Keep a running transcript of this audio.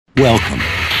Welcome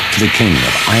to the King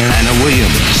of Iron, Anna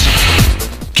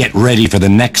Williams. Get ready for the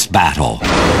next battle.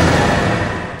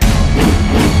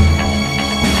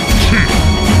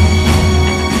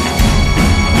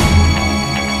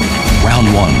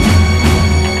 Round one.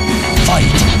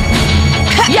 Fight.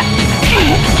 Yeah.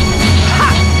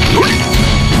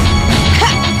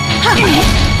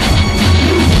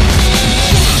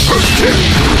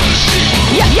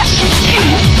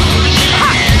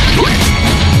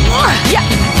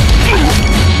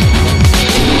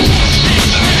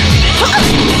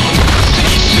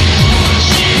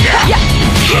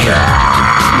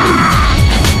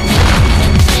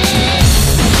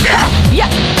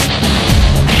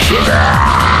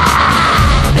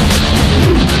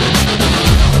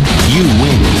 You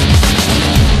win.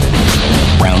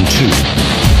 Round two.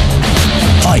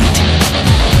 Fight.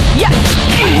 Yeah.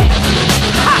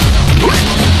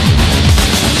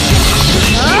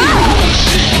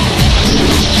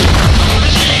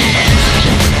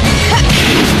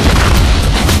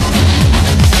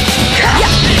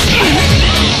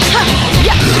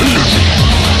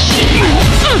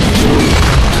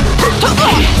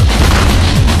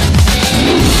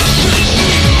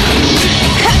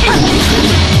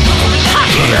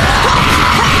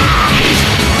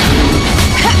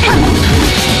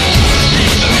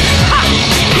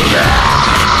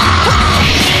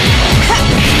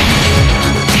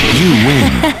 You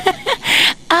win.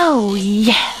 Oh,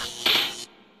 yeah.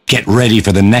 Get ready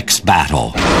for the next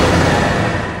battle.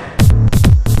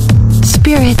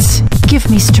 Spirits, give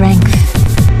me strength.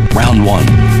 Round one.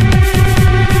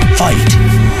 Fight.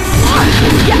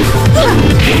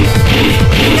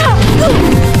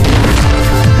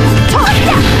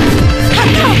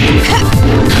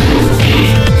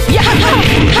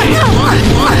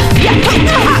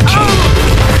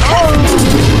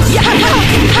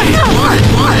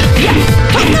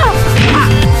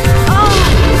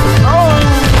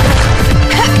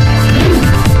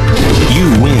 You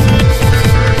win.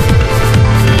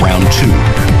 Round two.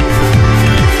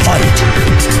 Fight.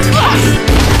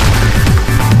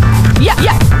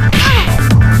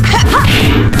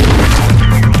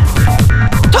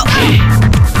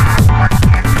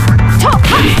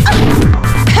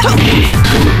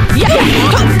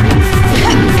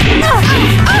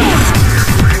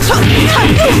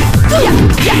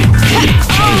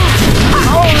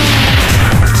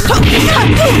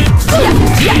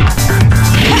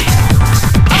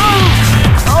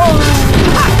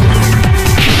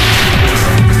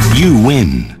 You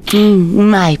win.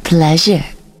 My pleasure.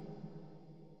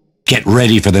 Get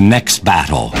ready for the next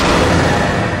battle.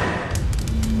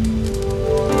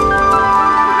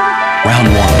 Round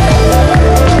one.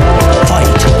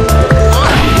 Fight.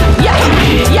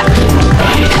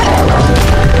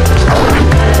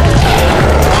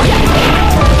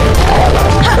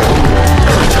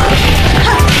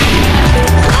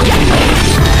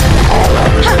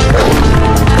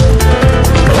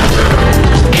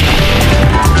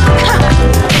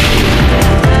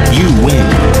 You win.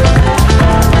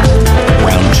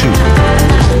 Round two.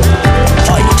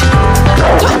 Fight.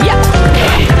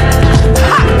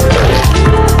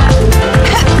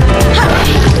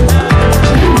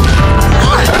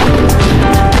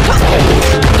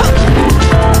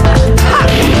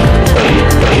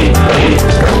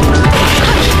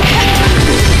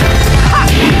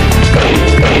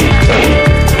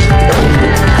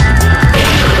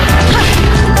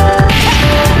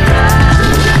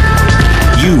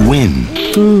 You win.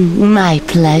 My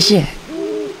pleasure.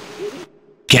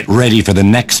 Get ready for the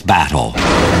next battle.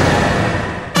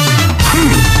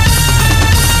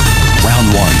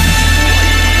 Round one.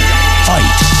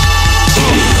 Fight.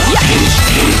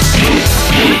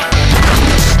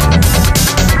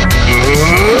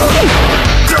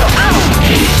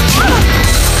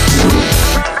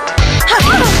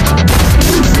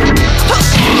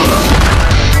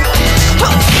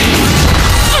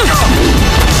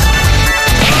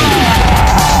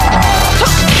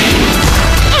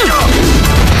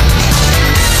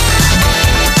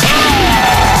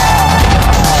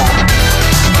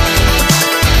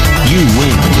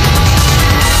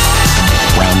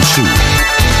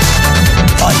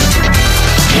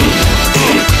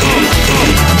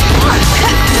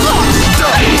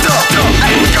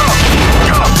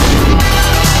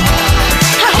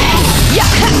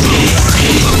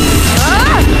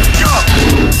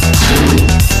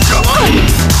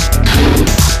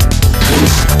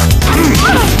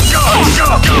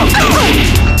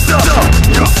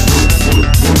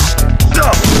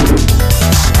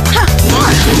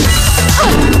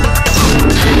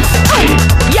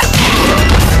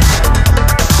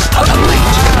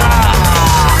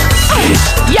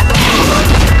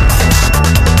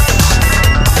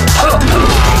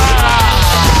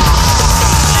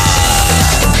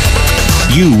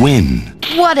 You win.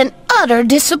 What an utter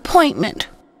disappointment.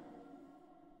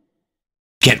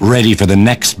 Get ready for the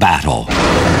next battle.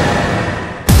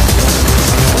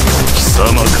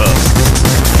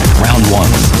 Round 1.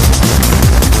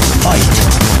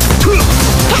 Fight.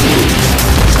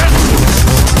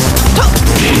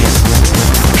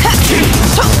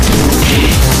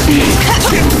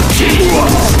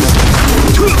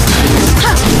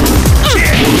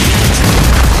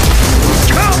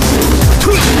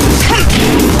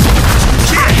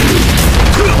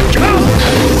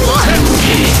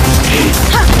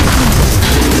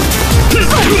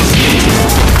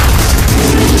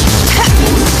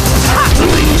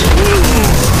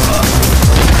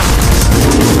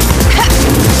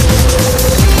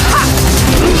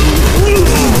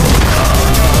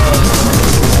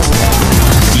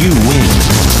 You win.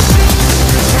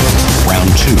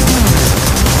 Round 2.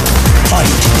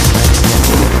 Fight.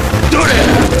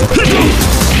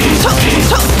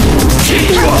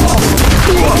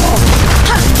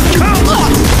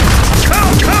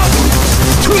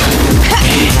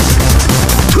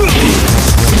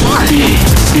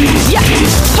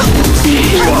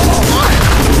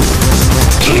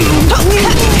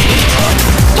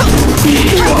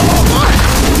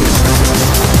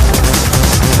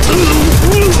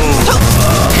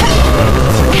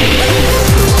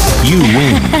 You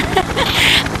win.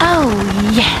 Oh,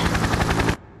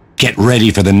 yeah. Get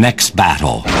ready for the next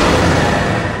battle.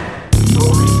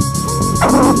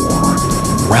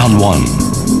 Round 1.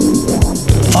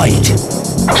 Fight.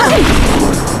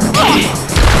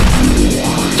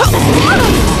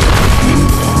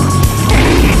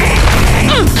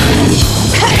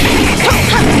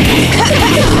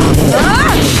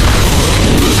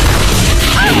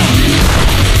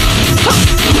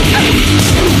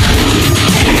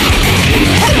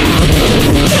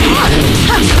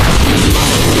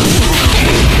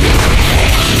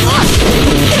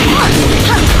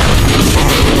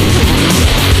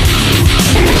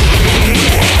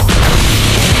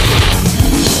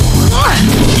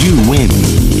 You win.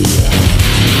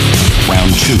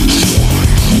 Round 2.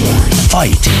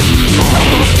 Fight.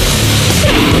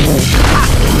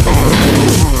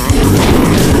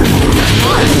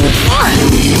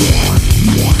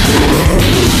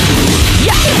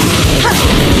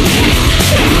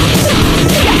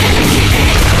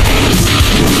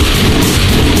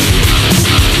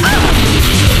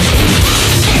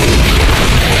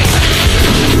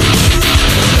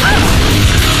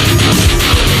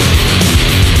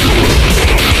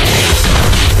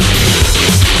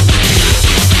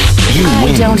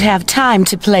 I don't have time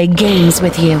to play games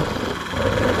with you.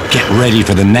 Get ready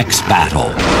for the next battle.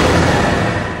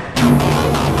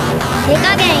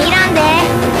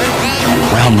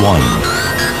 Round 1.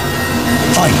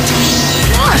 Fight.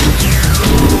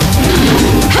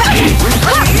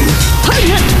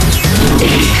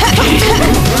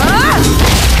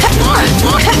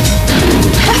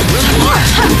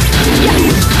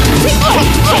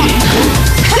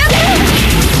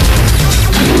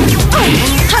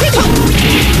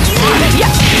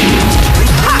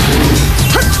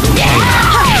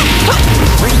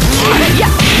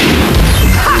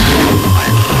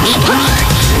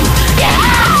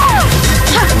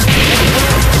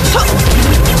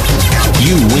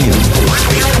 You win.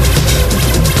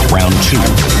 Round 2.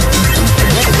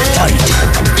 Fight.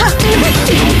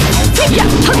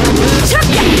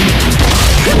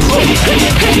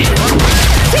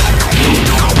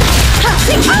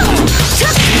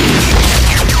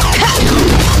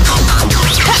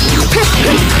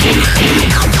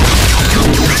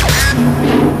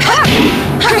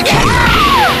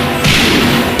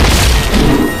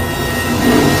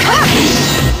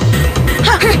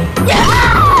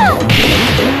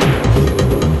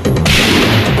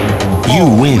 You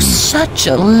win. Such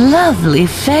a lovely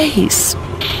face.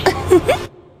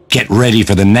 Get ready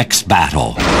for the next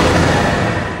battle.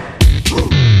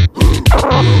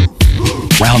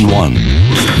 Round 1.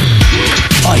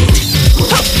 Fight.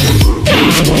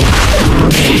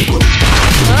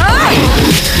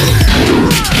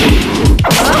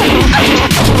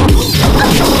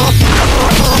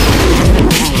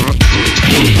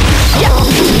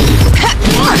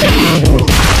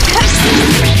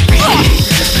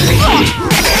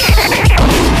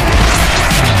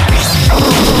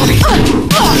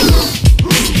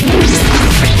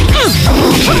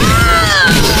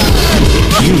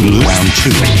 You lose. Round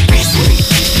 2.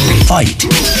 Fight.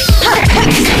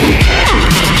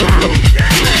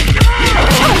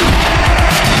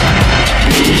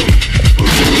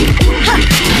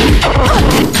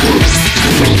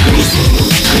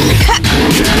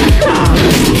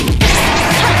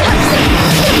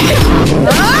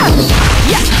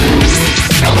 Yeah.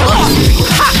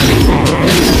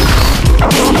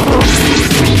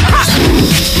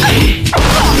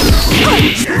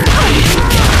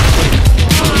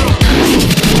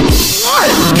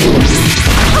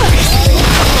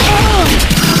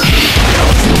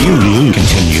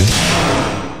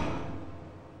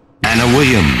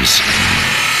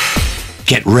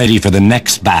 Get ready for the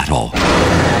next battle.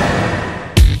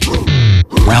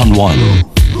 Round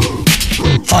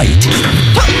 1. Fight.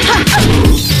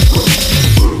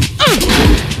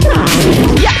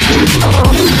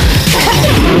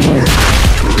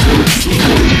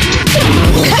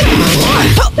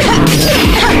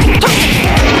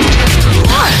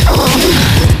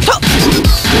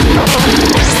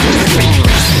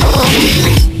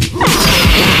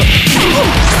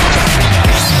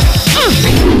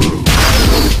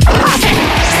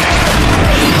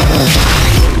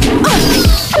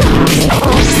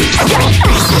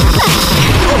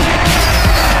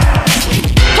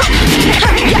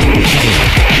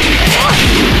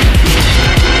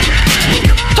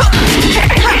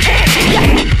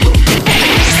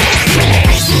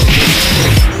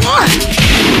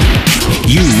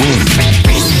 You win.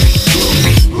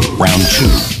 Round 2.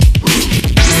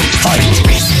 Fight.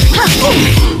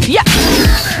 Yeah.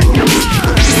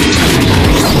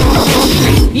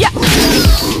 Yeah.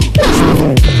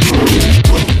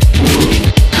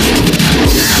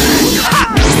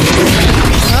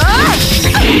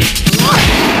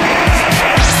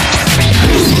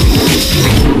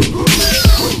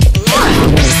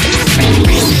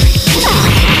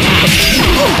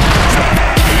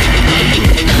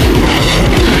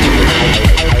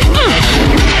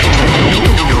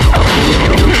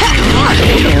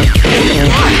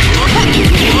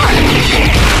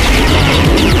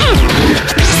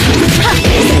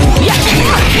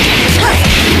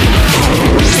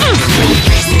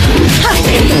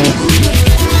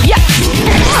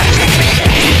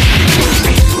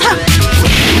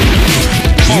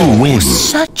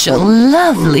 Such a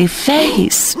lovely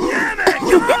face.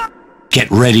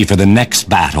 Get ready for the next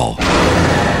battle.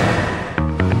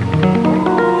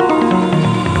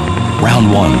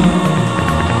 Round 1.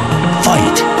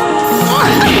 Fight.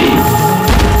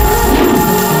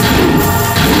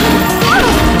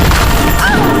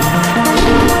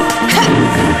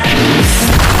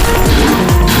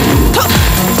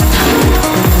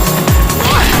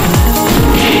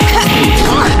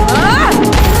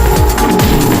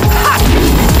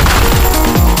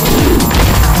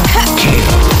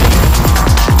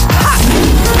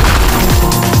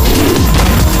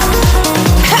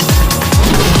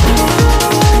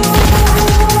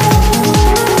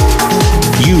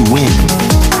 You win.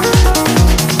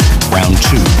 Round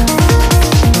 2.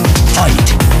 Fight.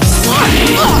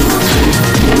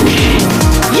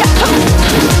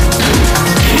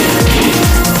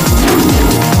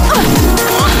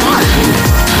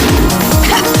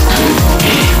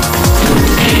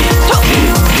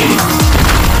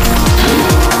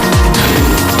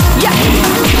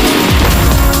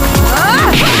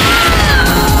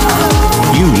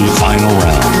 You final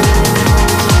round.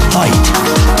 Fight.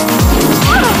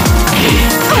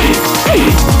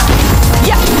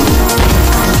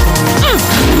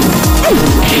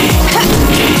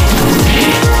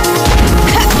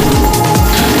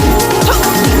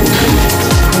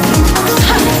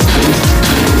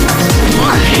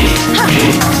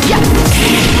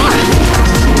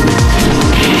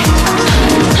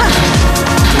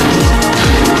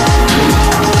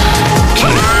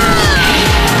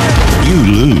 You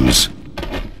lose.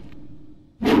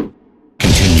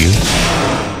 Continue.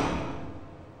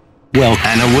 Well,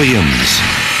 Anna Williams.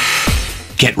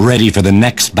 Get ready for the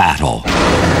next battle.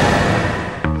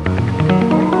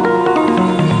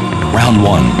 Round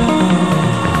 1.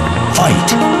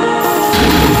 Fight.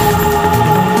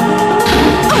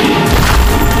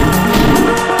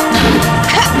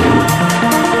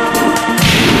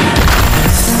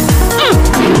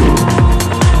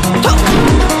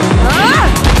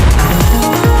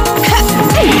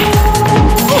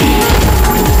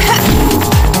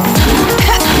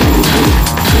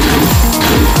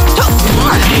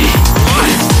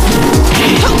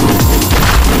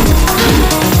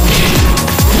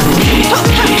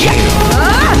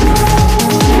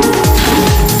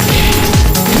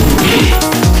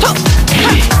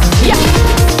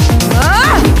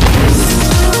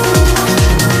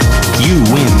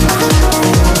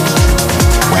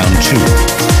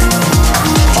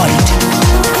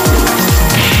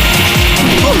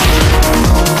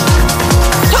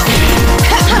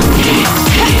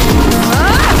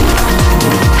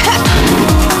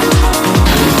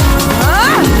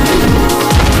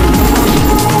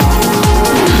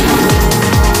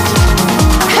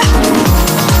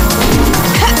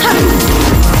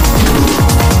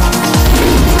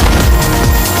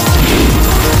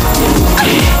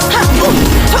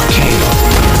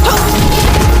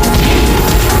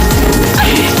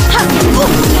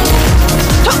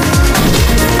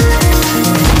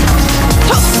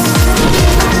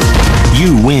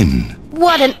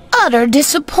 utter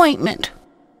disappointment.